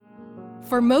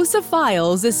Formosa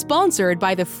Files is sponsored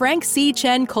by the Frank C.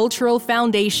 Chen Cultural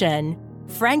Foundation.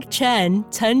 Frank Chen,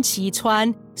 Chen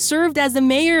Qi-chuan, served as the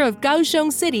mayor of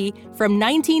Kaohsiung City from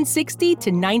 1960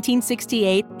 to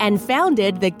 1968 and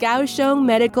founded the Kaohsiung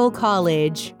Medical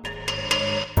College.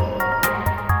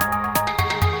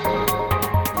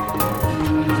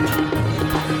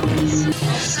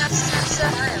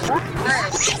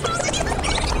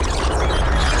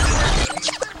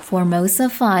 Formosa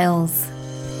Files.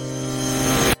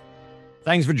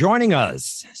 Thanks for joining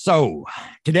us. So,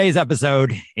 today's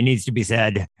episode, it needs to be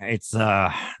said, it's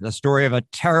the story of a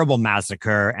terrible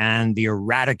massacre and the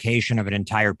eradication of an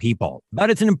entire people. But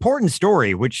it's an important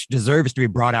story which deserves to be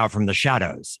brought out from the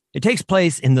shadows. It takes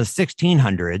place in the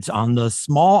 1600s on the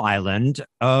small island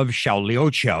of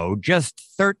Xiaoliuqiu, just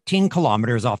 13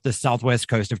 kilometers off the southwest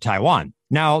coast of Taiwan.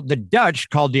 Now, the Dutch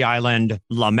called the island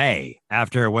Lamay,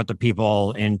 after what the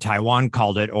people in Taiwan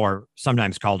called it, or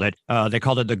sometimes called it. They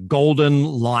called it the Golden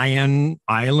Lion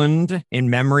Island, in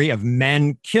memory of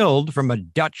men killed from a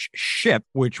Dutch ship,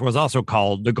 which was also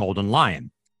called the Golden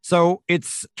Lion. So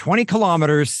it's 20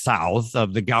 kilometers south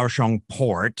of the Kaohsiung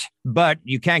port, but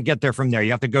you can't get there from there.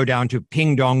 You have to go down to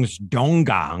Pingdong's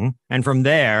Donggang, and from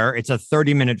there, it's a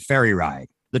 30-minute ferry ride.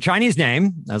 The Chinese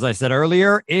name, as I said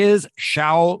earlier, is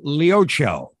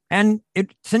Xiaoliuqiu, and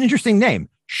it's an interesting name.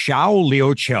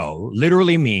 Xiaoliuqiu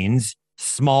literally means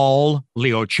small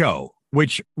Liuqiu,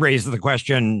 which raises the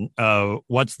question,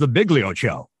 what's the big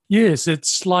Liuqiu? Yes,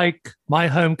 it's like my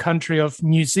home country of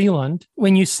New Zealand.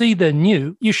 When you see the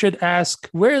new, you should ask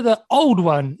where the old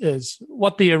one is,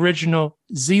 what the original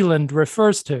Zealand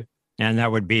refers to. And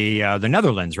that would be the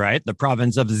Netherlands, right? The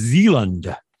province of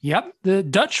Zeeland. Yep. The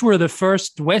Dutch were the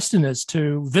first Westerners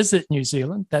to visit New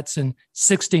Zealand. That's in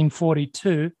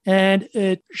 1642. And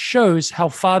it shows how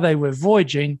far they were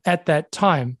voyaging at that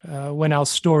time when our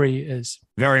story is.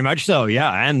 Very much so,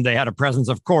 yeah. And they had a presence,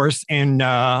 of course, in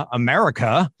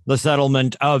America, the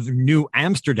settlement of New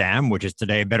Amsterdam, which is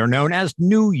today better known as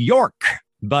New York.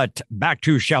 But back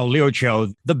to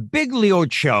Xiaoliuqiu, the big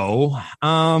Liuqiu,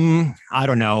 I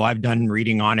don't know. I've done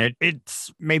reading on it.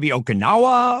 It's maybe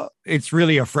Okinawa. It's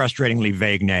really a frustratingly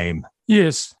vague name.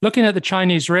 Yes. Looking at the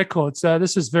Chinese records,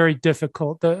 this is very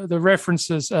difficult. The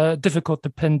references are difficult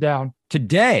to pin down.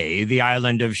 Today, the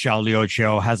island of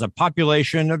Xiaoliuqiu has a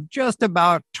population of just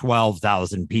about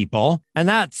 12,000 people. And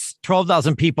that's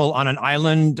 12,000 people on an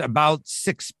island about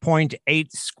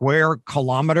 6.8 square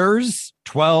kilometers,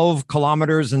 12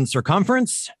 kilometers in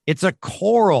circumference. It's a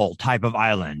coral type of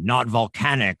island, not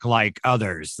volcanic like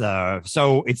others.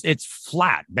 So it's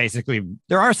flat, basically.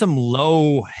 There are some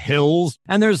low hills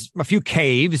and there's a few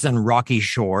caves and rocky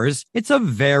shores. It's a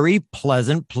very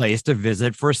pleasant place to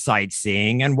visit for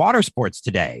sightseeing and water sports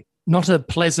today. Not a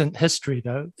pleasant history,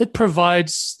 though. It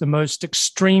provides the most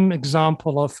extreme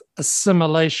example of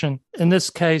assimilation, in this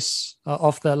case,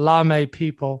 of the Lamay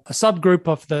people, a subgroup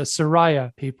of the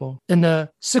Siraya people. In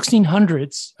the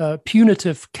 1600s, a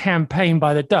punitive campaign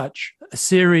by the Dutch, a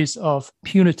series of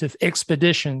punitive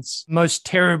expeditions, most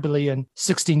terribly in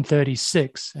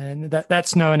 1636, and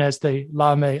that's known as the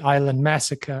Lamay Island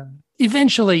Massacre.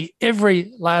 Eventually,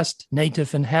 every last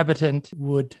native inhabitant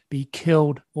would be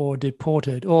killed or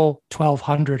deported, all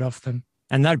 1,200 of them.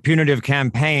 And that punitive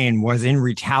campaign was in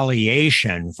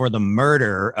retaliation for the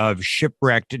murder of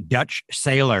shipwrecked Dutch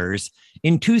sailors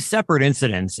in two separate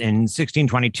incidents in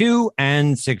 1622 and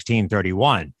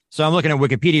 1631. So I'm looking at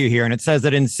Wikipedia here, and it says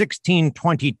that in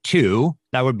 1622,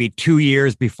 that would be 2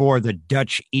 years before the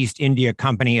Dutch East India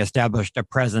Company established a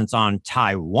presence on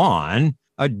Taiwan,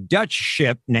 a Dutch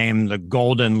ship named the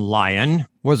Golden Lion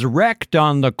was wrecked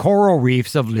on the coral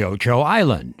reefs of Liuqiu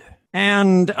Island.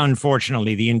 And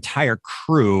unfortunately, the entire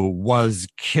crew was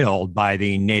killed by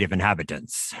the native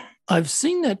inhabitants. I've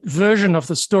seen that version of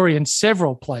the story in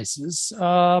several places.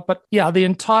 But yeah, the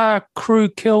entire crew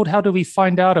killed. How do we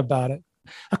find out about it?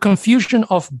 A confusion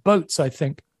of boats, I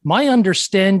think. My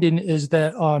understanding is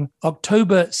that on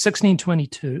October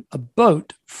 1622, a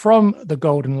boat from the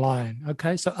Golden Lion,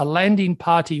 so a landing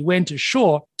party went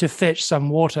ashore to fetch some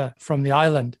water from the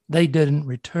island. They didn't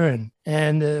return.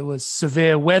 And there was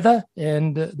severe weather,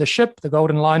 and the ship, the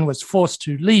Golden Lion, was forced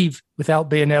to leave without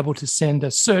being able to send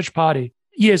a search party.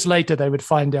 Years later, they would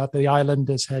find out the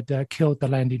islanders had killed the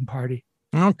landing party.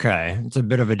 Okay, it's a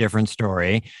bit of a different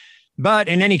story. But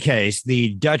in any case,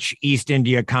 the Dutch East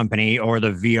India Company, or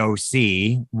the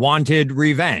VOC, wanted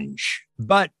revenge.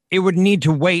 But it would need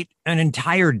to wait an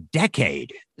entire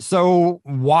decade. So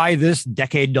why this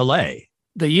decade delay?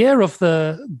 The year of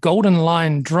the Golden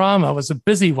Lion drama was a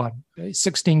busy one,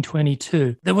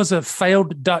 1622. There was a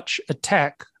failed Dutch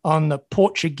attack on the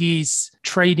Portuguese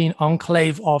trading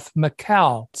enclave of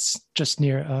Macau. It's just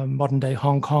near modern-day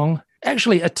Hong Kong.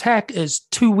 Actually, attack is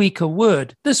too weak a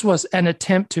word. This was an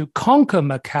attempt to conquer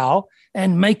Macau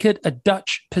and make it a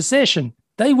Dutch possession.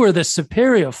 They were the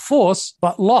superior force,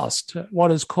 but lost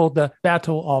what is called the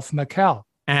Battle of Macau.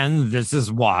 And this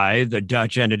is why the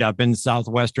Dutch ended up in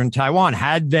southwestern Taiwan.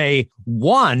 Had they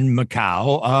won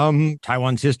Macau,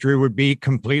 Taiwan's history would be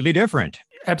completely different.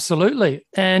 Absolutely.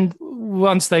 And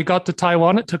once they got to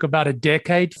Taiwan, it took about a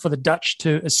decade for the Dutch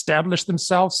to establish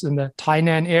themselves in the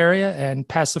Tainan area and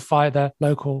pacify the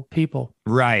local people.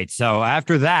 Right. So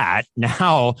after that,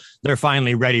 now they're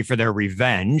finally ready for their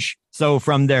revenge. So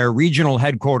from their regional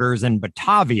headquarters in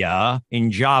Batavia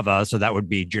in Java, so that would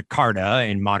be Jakarta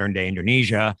in modern day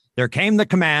Indonesia, there came the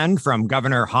command from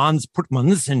Governor Hans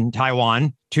Putmans in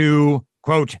Taiwan to,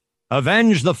 quote,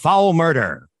 avenge the foul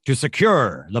murder, to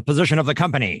secure the position of the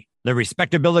company, the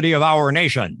respectability of our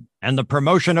nation, and the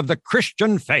promotion of the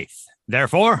Christian faith.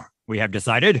 Therefore, we have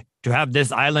decided to have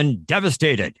this island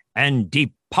devastated and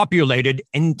depopulated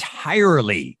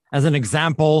entirely as an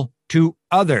example to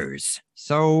others.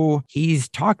 So he's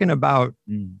talking about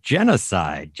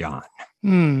genocide, John.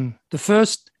 The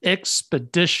first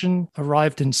expedition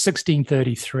arrived in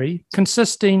 1633,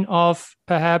 consisting of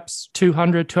perhaps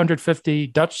 200, 250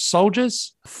 Dutch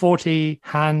soldiers, 40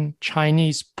 Han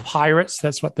Chinese pirates,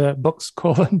 that's what the books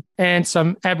call them, and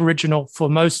some Aboriginal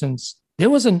Formosans. There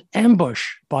was an ambush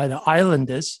by the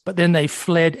islanders, but then they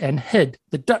fled and hid.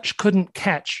 The Dutch couldn't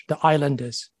catch the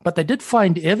islanders, but they did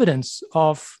find evidence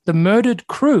of the murdered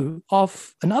crew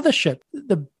of another ship,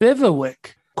 the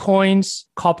Beverwyck. Coins,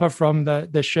 copper from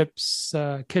the ship's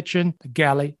kitchen, the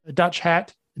galley, a Dutch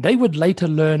hat. They would later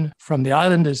learn from the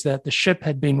islanders that the ship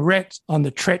had been wrecked on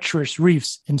the treacherous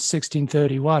reefs in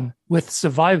 1631, with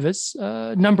survivors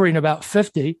numbering about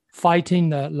 50 fighting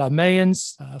the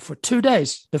Lamayans for 2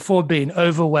 days before being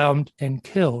overwhelmed and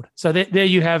killed. So there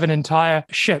you have an entire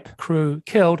ship crew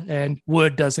killed, and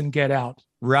word doesn't get out.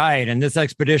 Right. And this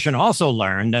expedition also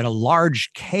learned that a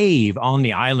large cave on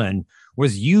the island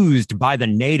was used by the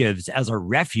natives as a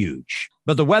refuge.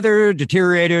 But the weather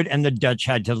deteriorated and the Dutch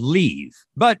had to leave.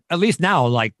 But at least now,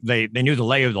 like they knew the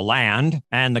lay of the land,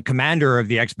 and the commander of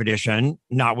the expedition,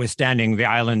 notwithstanding the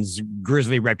island's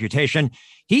grisly reputation,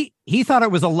 he thought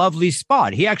it was a lovely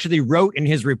spot. He actually wrote in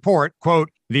his report, quote,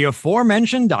 the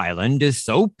aforementioned island is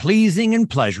so pleasing and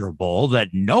pleasurable that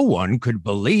no one could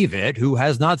believe it who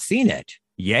has not seen it.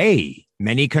 Yea,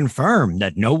 many confirm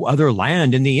that no other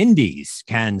land in the Indies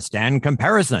can stand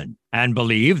comparison, and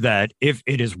believe that if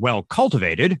it is well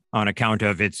cultivated, on account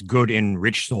of its good and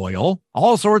rich soil,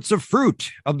 all sorts of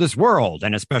fruit of this world,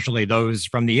 and especially those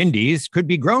from the Indies, could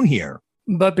be grown here.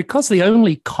 But because the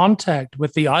only contact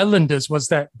with the islanders was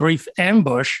that brief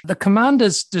ambush, the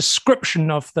commander's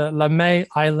description of the Lamay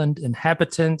Island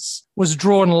inhabitants was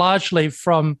drawn largely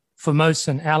from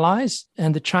Formosan allies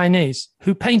and the Chinese,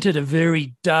 who painted a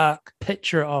very dark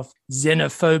picture of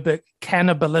xenophobic,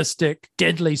 cannibalistic,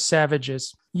 deadly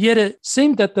savages. Yet it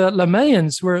seemed that the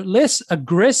Lamayans were less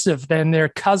aggressive than their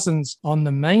cousins on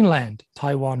the mainland,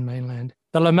 Taiwan mainland.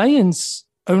 The Lamayans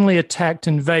only attacked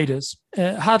invaders,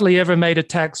 hardly ever made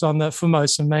attacks on the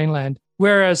Formosan mainland,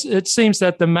 whereas it seems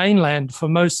that the mainland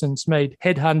Formosans made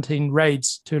headhunting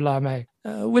raids to Lamay.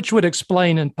 Which would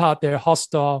explain in part their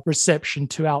hostile reception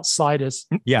to outsiders.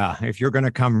 Yeah, if you're going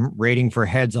to come raiding for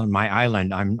heads on my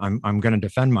island, I'm going to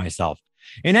defend myself.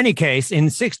 In any case, in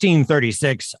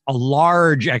 1636, a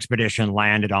large expedition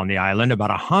landed on the island, about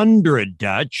 100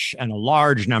 Dutch and a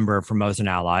large number of Formosan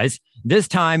allies, this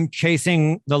time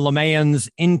chasing the Lamayans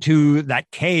into that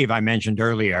cave I mentioned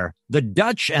earlier. The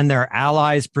Dutch and their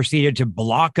allies proceeded to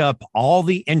block up all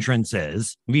the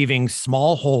entrances, leaving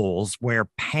small holes where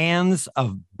pans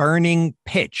of burning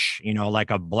pitch,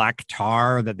 like a black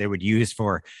tar that they would use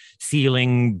for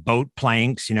sealing boat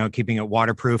planks, keeping it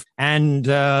waterproof. And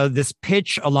this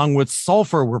pitch, along with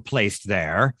sulfur, were placed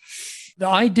there. The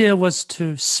idea was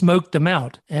to smoke them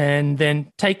out and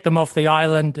then take them off the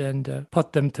island and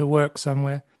put them to work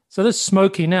somewhere. So this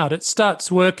smoking out, it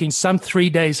starts working some 3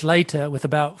 days later with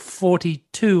about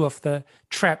 42 of the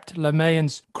trapped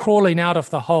Lamayans crawling out of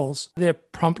the holes. They're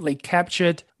promptly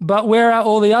captured. But where are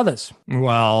all the others?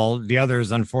 Well, the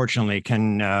others, unfortunately,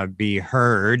 can be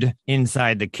heard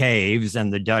inside the caves,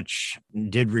 and the Dutch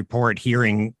did report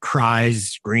hearing cries,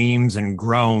 screams, and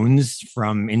groans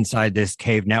from inside this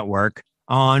cave network.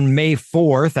 On May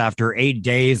 4th, after 8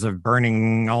 days of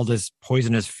burning all this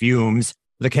poisonous fumes,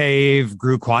 the cave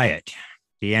grew quiet.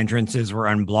 The entrances were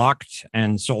unblocked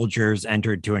and soldiers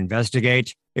entered to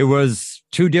investigate. It was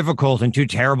too difficult and too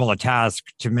terrible a task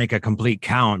to make a complete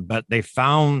count, but they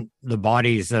found the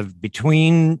bodies of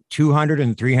between 200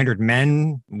 and 300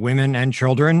 men, women, and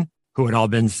children who had all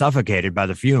been suffocated by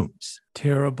the fumes.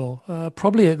 Terrible.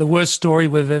 Probably the worst story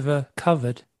we've ever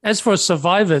covered. As for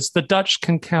survivors, the Dutch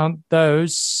can count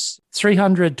those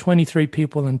 323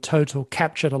 people in total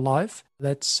captured alive.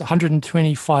 That's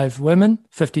 125 women,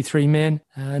 53 men,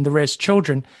 and the rest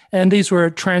children. And these were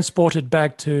transported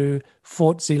back to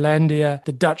Fort Zeelandia,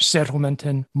 the Dutch settlement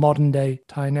in modern-day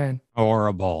Tainan.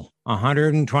 Horrible.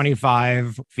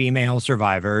 125 female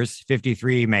survivors,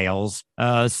 53 males.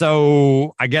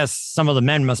 So I guess some of the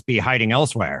men must be hiding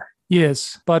elsewhere.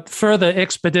 Yes, but further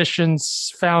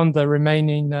expeditions found the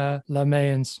remaining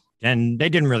Lamayans. And they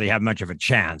didn't really have much of a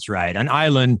chance, right? An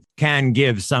island can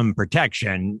give some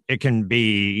protection. It can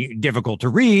be difficult to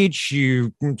reach.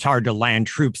 It's hard to land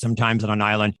troops sometimes on an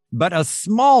island. But a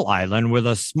small island with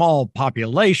a small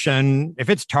population, if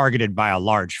it's targeted by a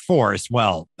large force,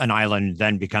 well, an island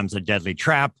then becomes a deadly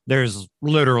trap. There's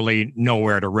literally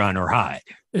nowhere to run or hide.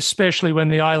 Especially when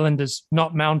the island is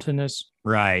not mountainous.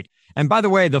 Right. And by the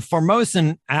way, the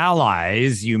Formosan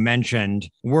allies you mentioned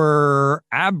were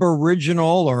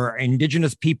Aboriginal or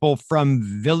indigenous people from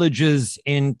villages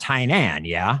in Tainan,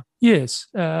 yeah? Yes,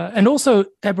 and also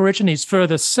Aborigines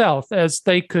further south, as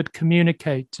they could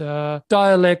communicate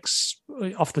dialects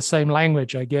of the same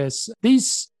language, I guess.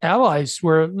 These allies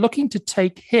were looking to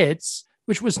take heads,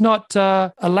 which was not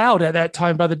allowed at that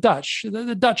time by the Dutch.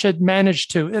 The Dutch had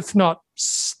managed to, if not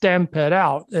stamp it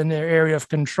out in their area of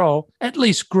control, at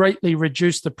least greatly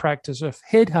reduce the practice of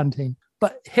headhunting.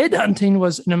 But headhunting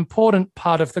was an important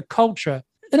part of the culture.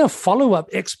 In a follow-up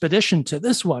expedition to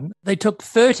this one, they took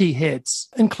 30 heads,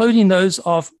 including those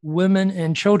of women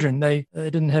and children. They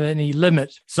didn't have any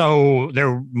limit. So there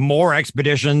were more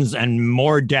expeditions and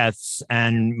more deaths,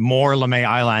 and more Lamay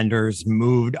Islanders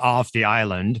moved off the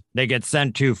island. They get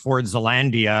sent to Fort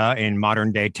Zeelandia in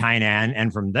modern-day Tainan,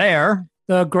 and from there,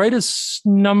 the greatest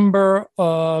number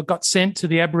got sent to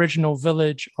the Aboriginal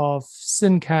village of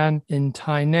Sinkan in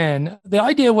Tainan. The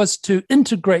idea was to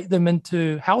integrate them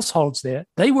into households there.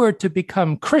 They were to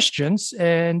become Christians,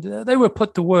 and they were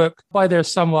put to work by their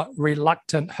somewhat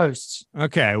reluctant hosts.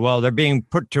 Okay, well, they're being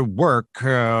put to work.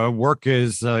 Work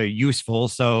is useful,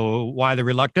 so why the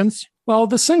reluctance? Well,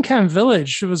 the Sinkan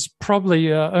village was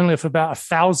probably only of about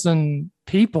 1,000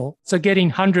 people. So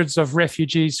getting hundreds of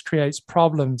refugees creates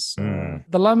problems.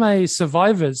 The Lamay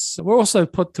survivors were also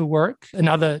put to work in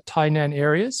other Tainan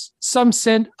areas. Some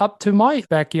sent up to my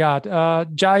backyard,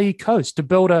 Jai Coast, to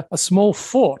build a small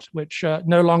fort, which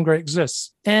no longer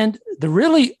exists. And the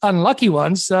really unlucky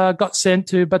ones got sent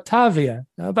to Batavia.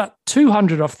 About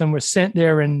 200 of them were sent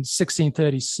there in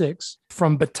 1636.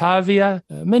 From Batavia,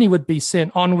 many would be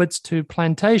sent onwards to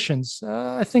plantations,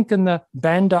 I think in the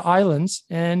Banda Islands,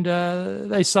 and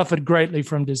they suffered greatly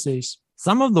from disease.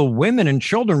 Some of the women and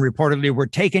children reportedly were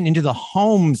taken into the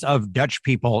homes of Dutch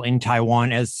people in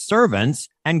Taiwan as servants.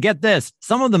 And get this,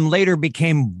 some of them later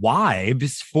became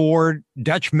wives for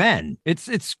Dutch men.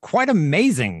 It's quite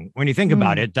amazing when you think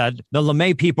about it, that the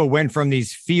Lamay people went from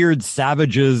these feared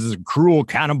savages, cruel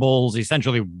cannibals,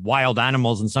 essentially wild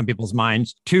animals in some people's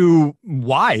minds, to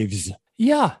wives.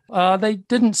 Yeah, they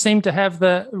didn't seem to have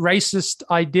the racist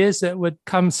ideas that would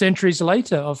come centuries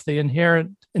later of the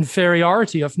inherent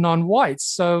inferiority of non-whites.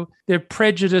 So their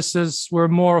prejudices were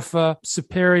more of a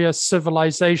superior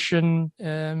civilization,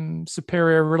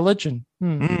 superior religion.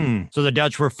 So the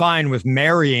Dutch were fine with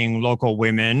marrying local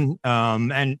women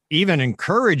and even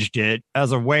encouraged it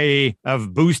as a way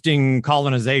of boosting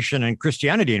colonization and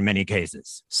Christianity in many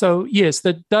cases. So yes,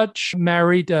 the Dutch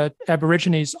married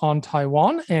Aborigines on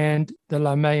Taiwan and the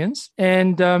Lamayans.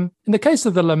 And in the case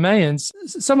of the Lamayans,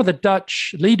 some of the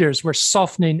Dutch leaders were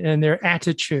softening in their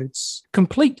attitudes.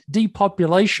 Complete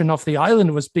depopulation of the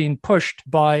island was being pushed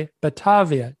by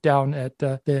Batavia down at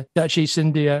the Dutch East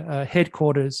India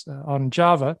headquarters on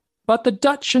Java. But the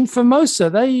Dutch in Formosa,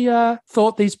 they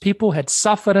thought these people had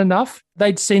suffered enough.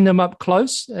 They'd seen them up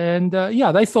close. And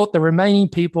they thought the remaining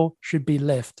people should be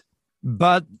left.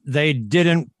 But they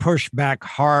didn't push back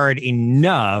hard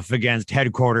enough against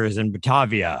headquarters in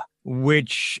Batavia,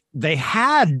 which they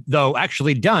had, though,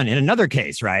 actually done in another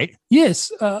case, right?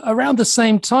 Yes. Around the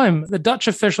same time, the Dutch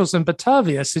officials in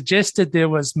Batavia suggested there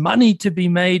was money to be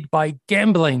made by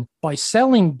gambling, by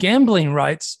selling gambling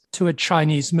rights to a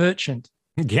Chinese merchant.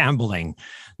 Gambling,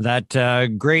 that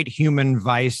great human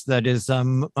vice that is,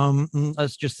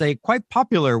 let's just say, quite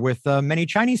popular with many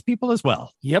Chinese people as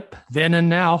well. Yep, then and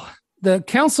now. The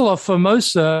Council of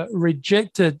Formosa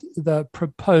rejected the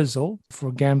proposal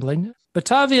for gambling.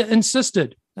 Batavia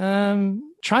insisted.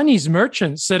 Chinese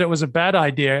merchants said it was a bad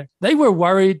idea. They were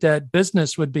worried that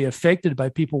business would be affected by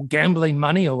people gambling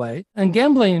money away. And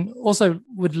gambling also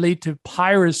would lead to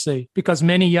piracy because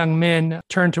many young men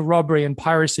turned to robbery and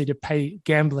piracy to pay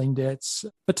gambling debts.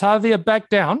 Batavia backed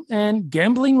down and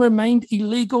gambling remained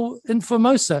illegal in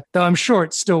Formosa, though I'm sure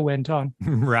it still went on.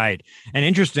 Right. And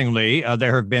interestingly,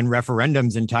 there have been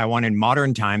referendums in Taiwan in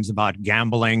modern times about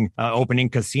gambling, opening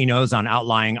casinos on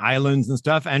outlying islands and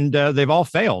stuff, and they've all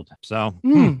failed. So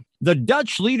the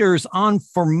Dutch leaders on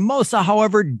Formosa,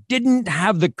 however, didn't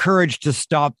have the courage to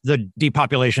stop the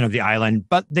depopulation of the island,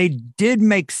 but they did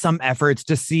make some efforts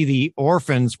to see the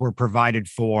orphans were provided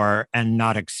for and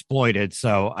not exploited.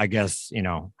 So I guess,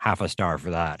 half a star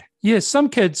for that. Yes, some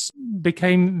kids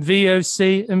became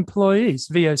VOC employees,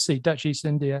 VOC, Dutch East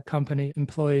India Company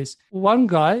employees. One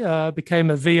guy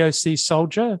became a VOC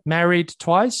soldier, married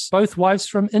twice, both wives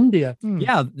from India.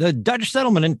 Yeah, the Dutch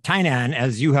settlement in Tainan,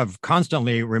 as you have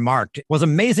constantly remarked, was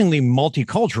amazingly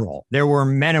multicultural. There were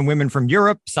men and women from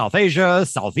Europe, South Asia,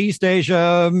 Southeast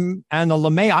Asia, and the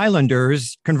Lamay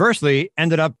Islanders, conversely,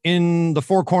 ended up in the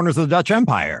four corners of the Dutch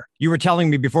Empire. You were telling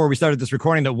me before we started this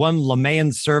recording that one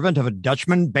Lamayan servant of a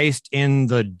Dutchman based in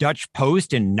the Dutch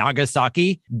post in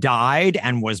Nagasaki died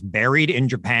and was buried in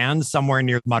Japan somewhere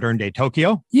near modern-day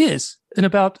Tokyo. Yes, in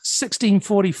about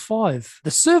 1645.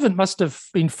 The servant must have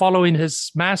been following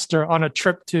his master on a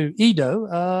trip to Edo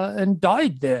and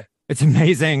died there. It's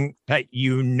amazing that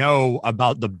you know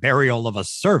about the burial of a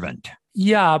servant.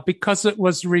 Yeah, because it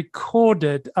was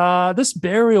recorded. This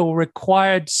burial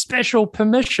required special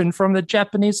permission from the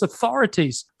Japanese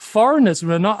authorities. Foreigners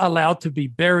were not allowed to be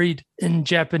buried in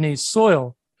Japanese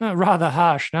soil. Rather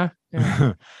harsh, no?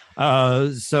 Yeah.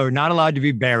 So not allowed to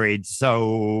be buried.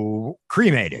 So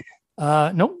cremated.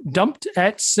 No, dumped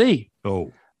at sea.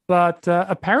 Oh. But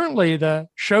apparently the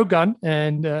shogun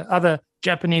and other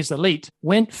Japanese elite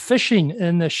went fishing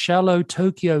in the shallow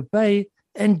Tokyo Bay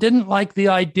and didn't like the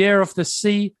idea of the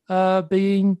sea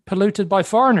being polluted by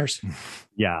foreigners.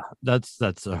 Yeah, that's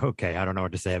okay. I don't know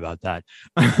what to say about that.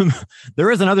 There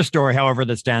is another story, however,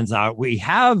 that stands out. We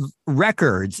have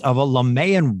records of a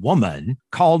Lamayan woman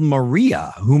called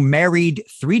Maria who married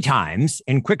 3 times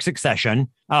in quick succession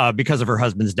because of her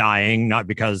husband's dying, not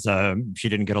because she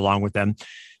didn't get along with them.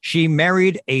 She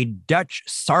married a Dutch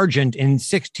sergeant in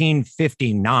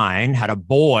 1659, had a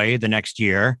boy the next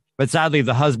year. But sadly,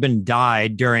 the husband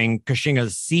died during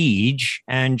Kashinga's siege,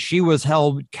 and she was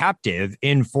held captive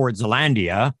in Fort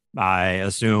Zeelandia, I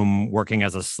assume working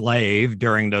as a slave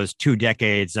during those 2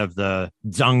 decades of the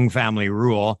Zheng family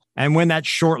rule. And when that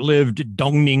short-lived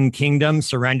Dongning kingdom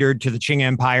surrendered to the Qing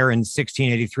Empire in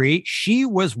 1683, she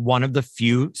was one of the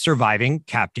few surviving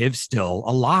captives still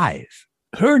alive.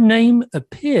 Her name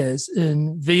appears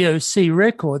in VOC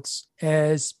records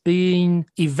as being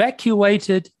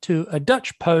evacuated to a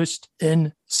Dutch post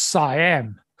in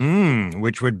Siam.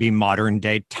 Which would be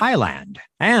modern-day Thailand.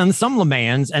 And some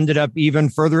Lamayans ended up even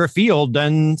further afield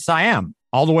than Siam,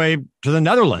 all the way to the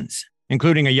Netherlands,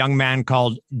 including a young man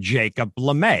called Jacob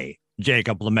Lamay.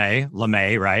 Jacob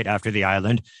Lamay, right, after the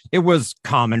island. It was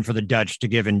common for the Dutch to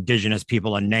give indigenous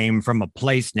people a name from a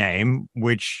place name,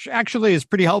 which actually is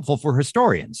pretty helpful for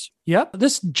historians. Yep,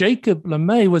 this Jacob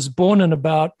Lamay was born in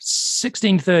about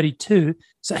 1632,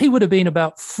 so he would have been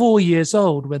about 4 years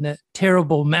old when that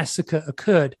terrible massacre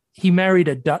occurred. He married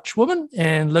a Dutch woman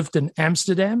and lived in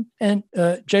Amsterdam. And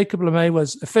Jacob Lamay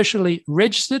was officially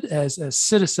registered as a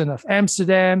citizen of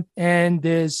Amsterdam. And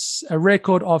there's a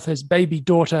record of his baby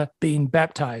daughter being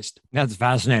baptized. That's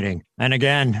fascinating. And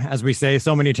again, as we say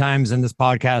so many times in this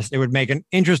podcast, it would make an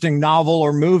interesting novel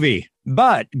or movie.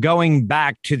 But going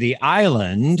back to the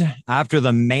island, after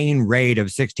the main raid of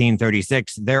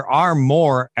 1636, there are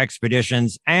more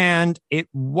expeditions, and it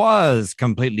was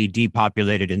completely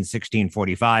depopulated in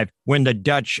 1645 when the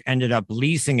Dutch ended up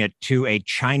leasing it to a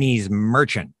Chinese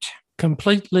merchant.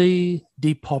 Completely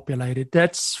depopulated.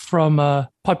 That's from a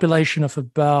population of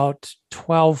about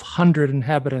 1,200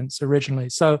 inhabitants originally.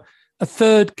 So a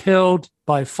third killed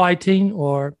by fighting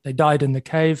or they died in the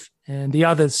cave, and the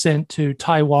others sent to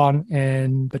Taiwan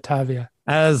and Batavia.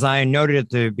 As I noted at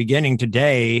the beginning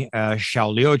today,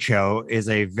 Xiaoliuqiu is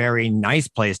a very nice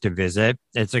place to visit.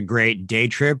 It's a great day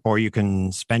trip, or you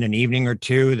can spend an evening or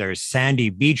two. There's sandy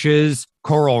beaches,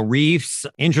 coral reefs,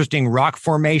 interesting rock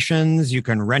formations. You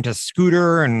can rent a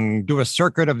scooter and do a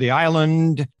circuit of the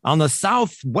island. On the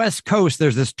southwest coast,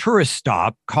 there's this tourist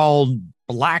stop called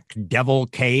Black Devil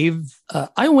Cave?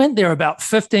 I went there about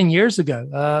 15 years ago.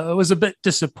 It was a bit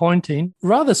disappointing,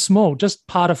 rather small, just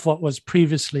part of what was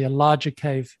previously a larger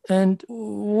cave. And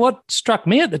what struck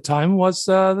me at the time was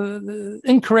the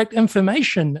incorrect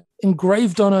information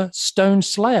engraved on a stone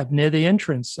slab near the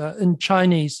entrance in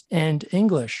Chinese and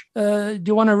English. Do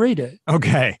you want to read it?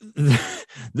 Okay.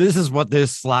 This is what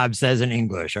this slab says in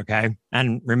English, okay?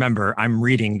 And remember, I'm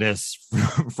reading this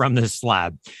from this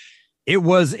slab. It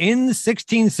was in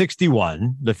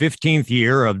 1661, the 15th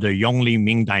year of the Yongli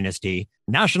Ming dynasty,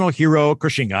 national hero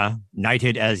Koxinga,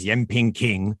 knighted as Yenping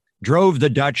King, drove the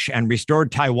Dutch and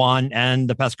restored Taiwan and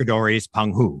the pescadores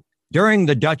Penghu. During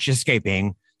the Dutch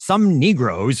escaping, some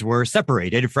Negroes were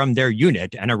separated from their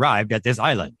unit and arrived at this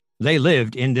island. They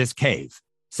lived in this cave.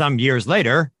 Some years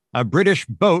later, a British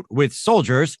boat with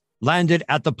soldiers landed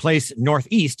at the place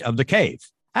northeast of the cave.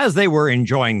 As they were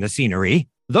enjoying the scenery,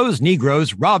 those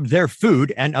Negroes robbed their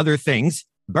food and other things,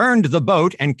 burned the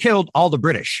boat, and killed all the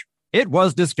British. It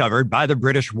was discovered by the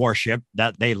British warship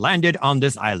that they landed on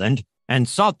this island and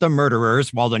sought the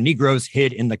murderers while the Negroes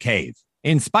hid in the cave.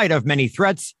 In spite of many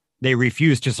threats, they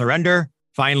refused to surrender.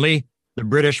 Finally, the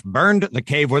British burned the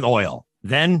cave with oil.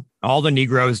 Then all the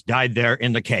Negroes died there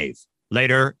in the cave.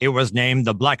 Later, it was named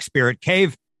the Black Spirit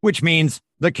Cave, which means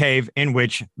the cave in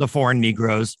which the foreign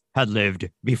Negroes had lived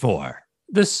before.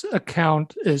 This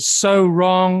account is so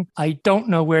wrong. I don't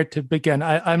know where to begin.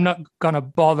 I'm not going to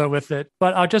bother with it.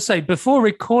 But I'll just say, before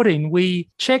recording, we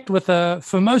checked with a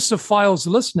Formosa Files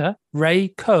listener, Ray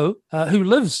Ko, who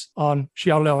lives on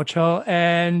Xiaoliuqiu,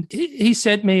 and he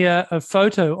sent me a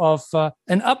photo of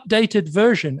an updated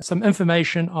version, some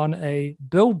information on a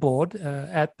billboard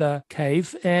at the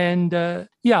cave. And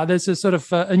there's a sort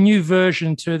of a new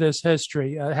version to this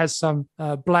history. It has some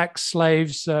black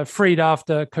slaves freed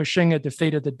after Koxinga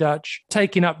defeated the Dutch,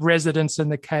 taking up residence in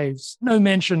the caves. No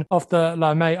mention of the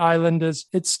Lamay Islanders.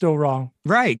 It's still wrong.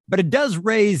 Right. But it does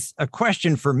raise a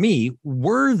question for me.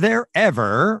 Were there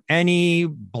ever any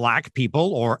Black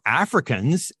people or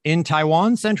Africans in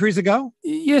Taiwan centuries ago?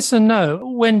 Yes and no.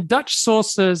 When Dutch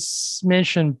sources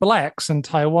mention Blacks in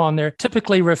Taiwan, they're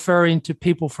typically referring to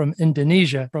people from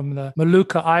Indonesia, from the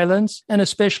Maluku Islands, and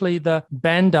especially the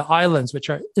Banda Islands, which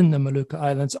are in the Maluku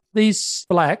Islands. These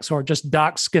Blacks, or just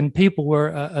dark-skinned people, were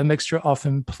a mixture of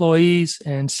employees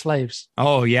and slaves.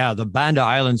 Oh, yeah. The Banda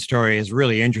Island story is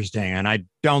really interesting, and I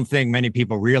don't think many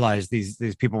people realize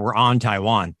these people were on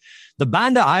Taiwan. The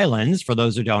Banda Islands, for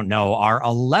those who don't know, are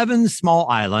 11 small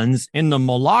islands in the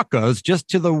Moluccas just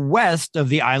to the west of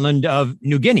the island of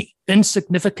New Guinea.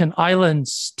 Insignificant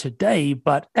islands today,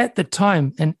 but at the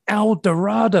time, an El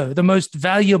Dorado, the most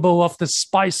valuable of the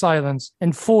Spice Islands,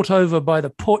 and fought over by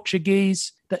the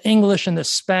Portuguese, the English, and the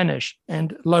Spanish,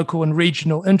 and local and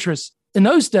regional interests. In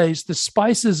those days, the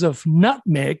spices of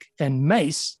nutmeg and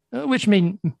mace, which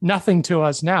mean nothing to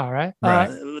us now, right?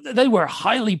 They were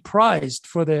highly prized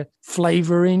for their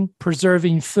flavoring,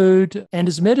 preserving food, and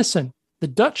as medicine. The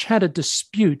Dutch had a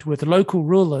dispute with local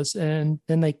rulers, and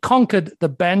then they conquered the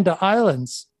Banda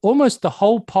Islands. Almost the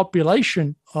whole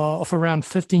population of around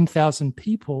 15,000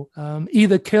 people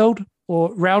either killed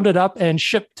or rounded up and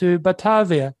shipped to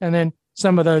Batavia, and then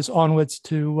some of those onwards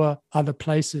to other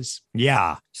places.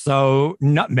 Yeah. So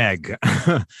nutmeg.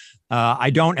 I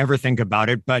don't ever think about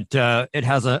it, but it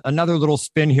has another little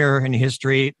spin here in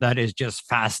history that is just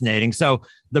fascinating. So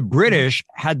the British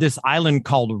had this island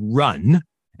called Run,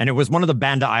 and it was one of the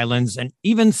Banda Islands and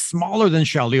even smaller than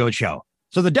Xiaoliuqiu.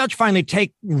 So the Dutch finally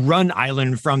take Run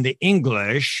Island from the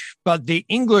English, but the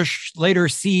English later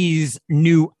seize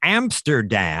New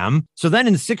Amsterdam. So then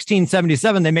in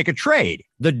 1677, they make a trade.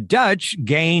 The Dutch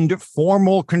gained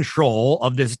formal control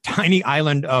of this tiny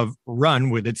island of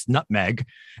Run with its nutmeg,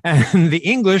 and the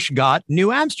English got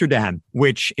New Amsterdam,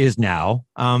 which is now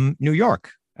New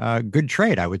York. Good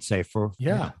trade, I would say.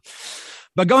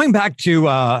 But going back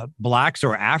to Blacks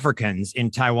or Africans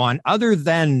in Taiwan, other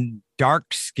than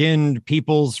dark-skinned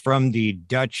peoples from the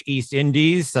Dutch East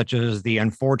Indies, such as the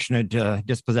unfortunate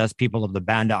dispossessed people of the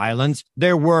Banda Islands,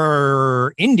 there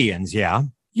were Indians, yeah?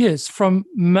 Yes, from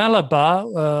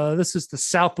Malabar. This is the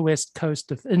southwest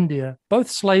coast of India.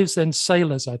 Both slaves and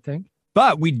sailors, I think.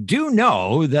 But we do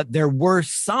know that there were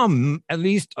some, at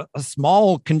least a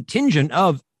small contingent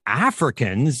of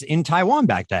Africans in Taiwan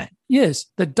back then. Yes,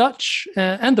 the Dutch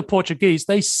and the Portuguese,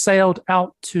 they sailed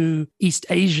out to East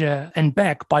Asia and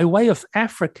back by way of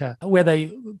Africa, where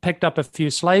they picked up a few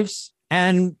slaves.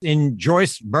 And in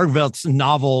Joyce Bergvelt's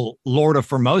novel, Lord of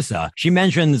Formosa, she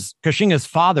mentions Koxinga's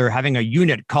father having a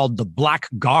unit called the Black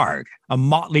Guard. a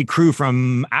motley crew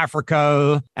from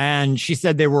Africa. And she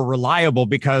said they were reliable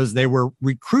because they were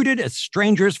recruited as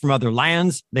strangers from other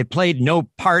lands. They played no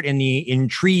part in the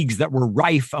intrigues that were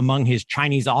rife among his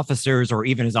Chinese officers or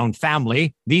even his own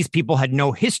family. These people had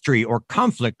no history or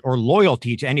conflict or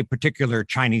loyalty to any particular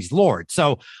Chinese lord.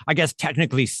 So I guess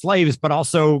technically slaves, but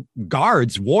also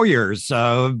guards, warriors,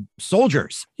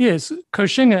 soldiers. Yes,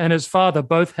 Koxinga and his father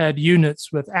both had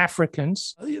units with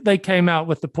Africans. They came out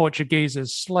with the Portuguese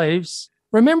as slaves.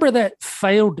 Remember that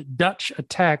failed Dutch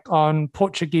attack on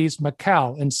Portuguese Macau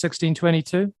in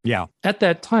 1622? Yeah. At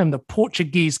that time, the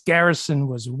Portuguese garrison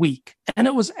was weak, and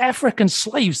it was African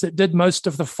slaves that did most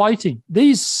of the fighting.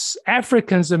 These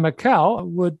Africans in Macau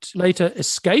would later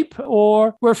escape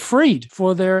or were freed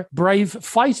for their brave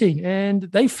fighting, and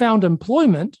they found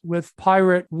employment with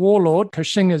pirate warlord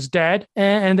Koxinga's dad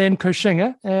and then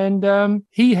Koxinga, and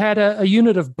he had a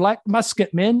unit of black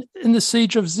musket men in the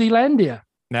siege of Zealandia.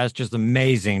 That's just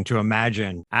amazing to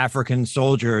imagine African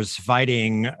soldiers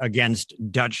fighting against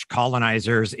Dutch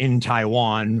colonizers in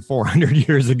Taiwan 400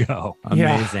 years ago.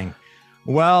 Amazing. Yeah.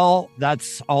 Well,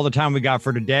 that's all the time we got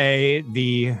for today.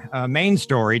 The main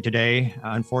story today,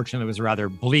 unfortunately, was a rather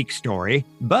bleak story,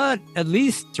 but at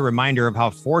least it's a reminder of how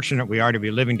fortunate we are to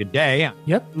be living today.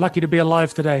 Yep, lucky to be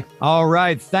alive today. All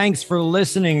right. Thanks for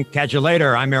listening. Catch you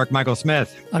later. I'm Eric Michael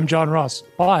Smith. I'm John Ross.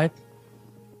 Bye.